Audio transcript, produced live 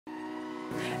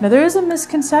Now, there is a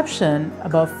misconception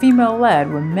about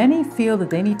female-led where many feel that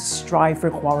they need to strive for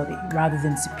equality rather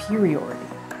than superiority.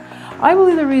 I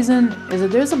believe the reason is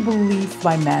that there's a belief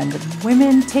by men that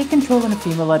women take control in a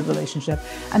female-led relationship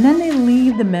and then they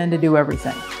leave the men to do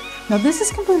everything. Now, this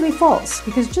is completely false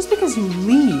because just because you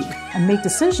lead and make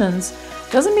decisions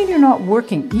doesn't mean you're not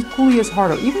working equally as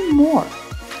hard or even more.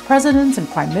 Presidents and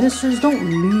prime ministers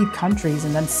don't lead countries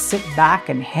and then sit back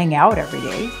and hang out every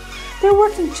day. They're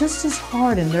working just as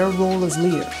hard in their role as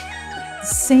leader. The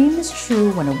same is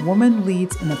true when a woman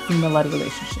leads in a female-led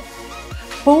relationship.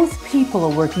 Both people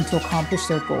are working to accomplish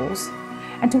their goals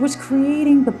and towards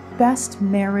creating the best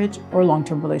marriage or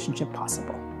long-term relationship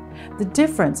possible. The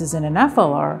difference is in an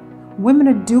FLR, women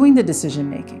are doing the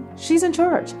decision-making. She's in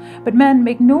charge. But men,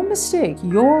 make no mistake,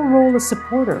 your role as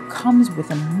supporter comes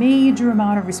with a major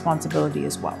amount of responsibility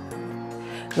as well.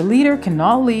 The leader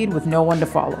cannot lead with no one to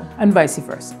follow, and vice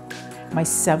versa. My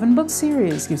 7-book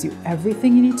series gives you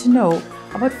everything you need to know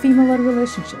about female-led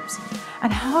relationships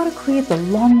and how to create the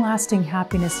long-lasting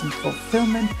happiness and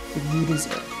fulfillment that you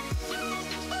deserve.